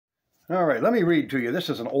All right, let me read to you. This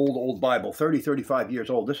is an old Bible, 35 years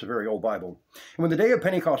old. This is a very old Bible. And when the day of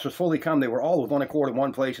Pentecost was fully come, they were all with one accord in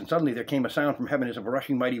one place, and suddenly there came a sound from heaven as of a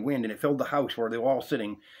rushing mighty wind, and it filled the house where they were all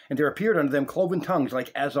sitting. And there appeared unto them cloven tongues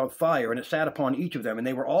like as of fire, and it sat upon each of them, and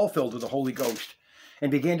they were all filled with the Holy Ghost,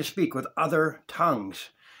 and began to speak with other tongues,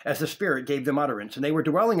 as the Spirit gave them utterance. And they were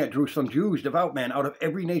dwelling at Jerusalem, Jews, devout men, out of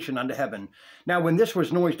every nation unto heaven. Now when this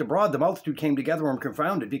was noised abroad, the multitude came together and were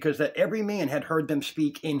confounded, because that every man had heard them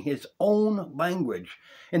speak in his own language.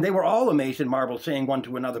 And they were all amazed and marveled, saying one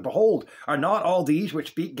to another, Behold, are not all these which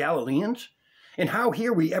speak Galileans? And how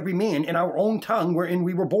hear we every man in our own tongue wherein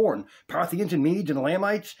we were born, Parthians and Medes and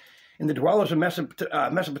Elamites, and the dwellers of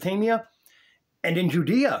Mesopotamia, and in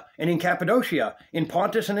Judea, and in Cappadocia, in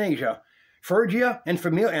Pontus and Asia, Phrygia and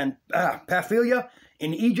Pamphylia,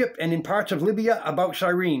 in Egypt, and in parts of Libya about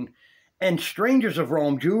Cyrene, and strangers of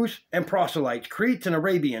Rome, Jews and proselytes, Cretes and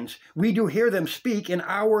Arabians, we do hear them speak in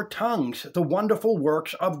our tongues the wonderful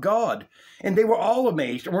works of God. And they were all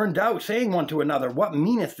amazed and were in doubt, saying one to another, What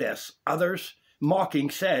meaneth this? Others, mocking,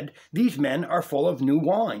 said, These men are full of new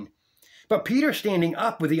wine. But Peter, standing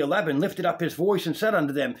up with the 11, lifted up his voice and said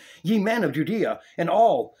unto them, Ye men of Judea, and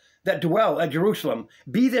all that dwell at Jerusalem,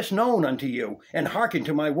 be this known unto you, and hearken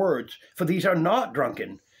to my words, for these are not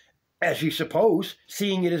drunken, as ye suppose,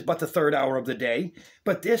 seeing it is but the third hour of the day,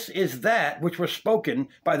 but this is that which was spoken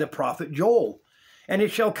by the prophet Joel. And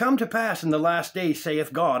it shall come to pass in the last days,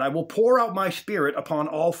 saith God, I will pour out my spirit upon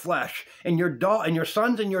all flesh, and your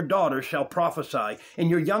sons and your daughters shall prophesy, and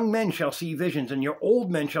your young men shall see visions, and your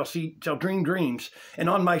old men shall dream dreams. And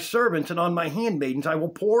on my servants and on my handmaidens I will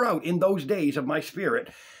pour out in those days of my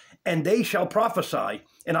spirit, and they shall prophesy,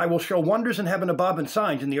 and I will show wonders in heaven above and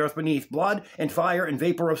signs in the earth beneath, blood and fire and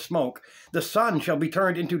vapor of smoke. The sun shall be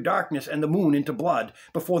turned into darkness and the moon into blood,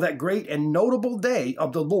 before that great and notable day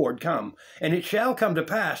of the Lord come. And it shall come to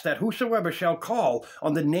pass that whosoever shall call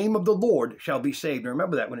on the name of the Lord shall be saved. Now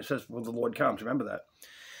remember that when it says, when the Lord comes, remember that.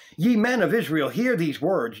 Ye men of Israel, hear these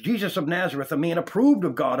words. Jesus of Nazareth, a man approved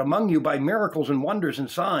of God among you by miracles and wonders and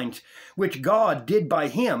signs, which God did by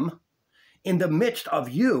him, in the midst of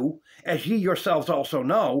you, as ye yourselves also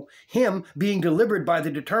know, him being delivered by the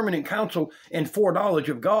determinate counsel and foreknowledge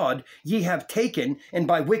of God, ye have taken, and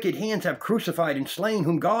by wicked hands have crucified and slain,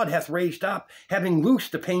 whom God hath raised up, having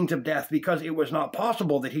loosed the pains of death, because it was not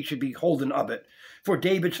possible that he should be holden of it. For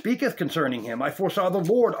David speaketh concerning him, I foresaw the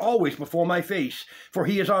Lord always before my face, for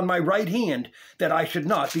he is on my right hand, that I should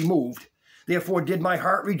not be moved. Therefore did my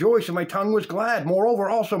heart rejoice, and my tongue was glad. Moreover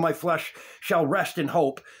also my flesh shall rest in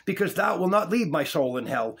hope, because thou wilt not leave my soul in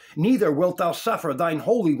hell, neither wilt thou suffer thine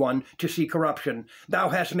Holy One to see corruption. Thou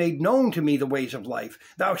hast made known to me the ways of life.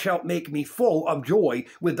 Thou shalt make me full of joy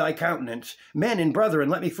with thy countenance. Men and brethren,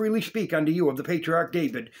 let me freely speak unto you of the patriarch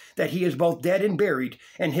David, that he is both dead and buried,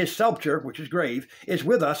 and his sepulchre, which is grave, is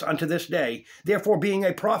with us unto this day. Therefore being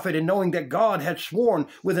a prophet, and knowing that God had sworn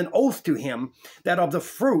with an oath to him, that of the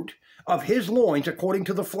fruit of his loins, according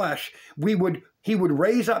to the flesh, he would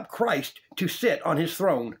raise up Christ to sit on his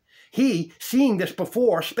throne. He, seeing this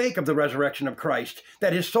before, spake of the resurrection of Christ,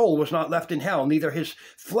 that his soul was not left in hell, neither his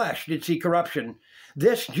flesh did see corruption.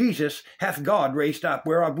 This Jesus hath God raised up,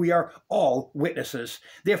 whereof we are all witnesses.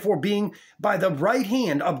 Therefore, being by the right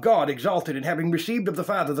hand of God exalted, and having received of the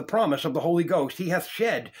Father the promise of the Holy Ghost, he hath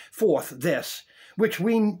shed forth this, which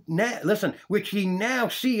which ye now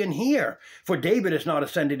see and hear. For David is not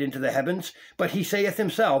ascended into the heavens, but he saith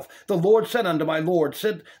himself, The Lord said unto my Lord,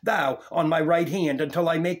 Sit thou on my right hand, until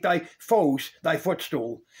I make thy foes thy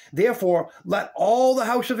footstool. Therefore let all the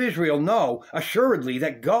house of Israel know assuredly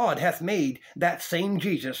that God hath made that same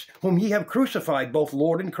Jesus, whom ye have crucified, both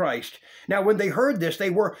Lord and Christ. Now when they heard this, they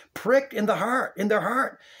were pricked in their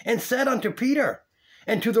heart, and said unto Peter,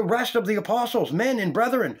 and to the rest of the apostles, Men and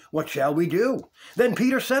brethren, what shall we do? Then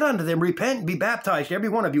Peter said unto them, Repent and be baptized, every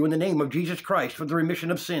one of you, in the name of Jesus Christ, for the remission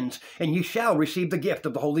of sins, and ye shall receive the gift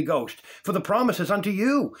of the Holy Ghost. For the promise is unto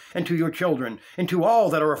you, and to your children, and to all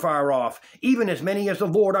that are afar off, even as many as the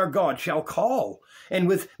Lord our God shall call. And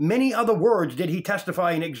with many other words did he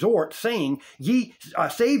testify and exhort, saying, Ye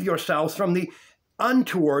save yourselves from the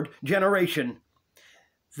untoward generation.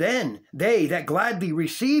 Then they that gladly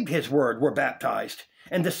received his word were baptized.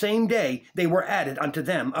 And the same day they were added unto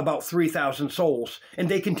them about 3,000 souls. And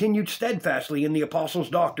they continued steadfastly in the apostles'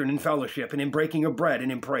 doctrine and fellowship, and in breaking of bread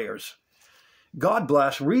and in prayers. God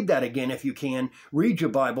bless. Read that again if you can. Read your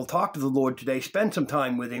Bible. Talk to the Lord today. Spend some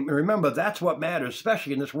time with him. And remember, that's what matters,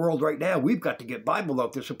 especially in this world right now. We've got to get Bible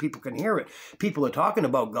out there so people can hear it. People are talking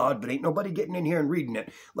about God, but ain't nobody getting in here and reading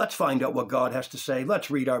it. Let's find out what God has to say.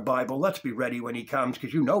 Let's read our Bible. Let's be ready when he comes,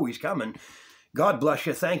 because you know he's coming. God bless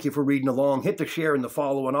you. Thank you for reading along. Hit the share and the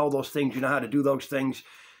follow and all those things. You know how to do those things.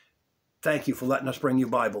 Thank you for letting us bring you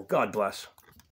Bible. God bless.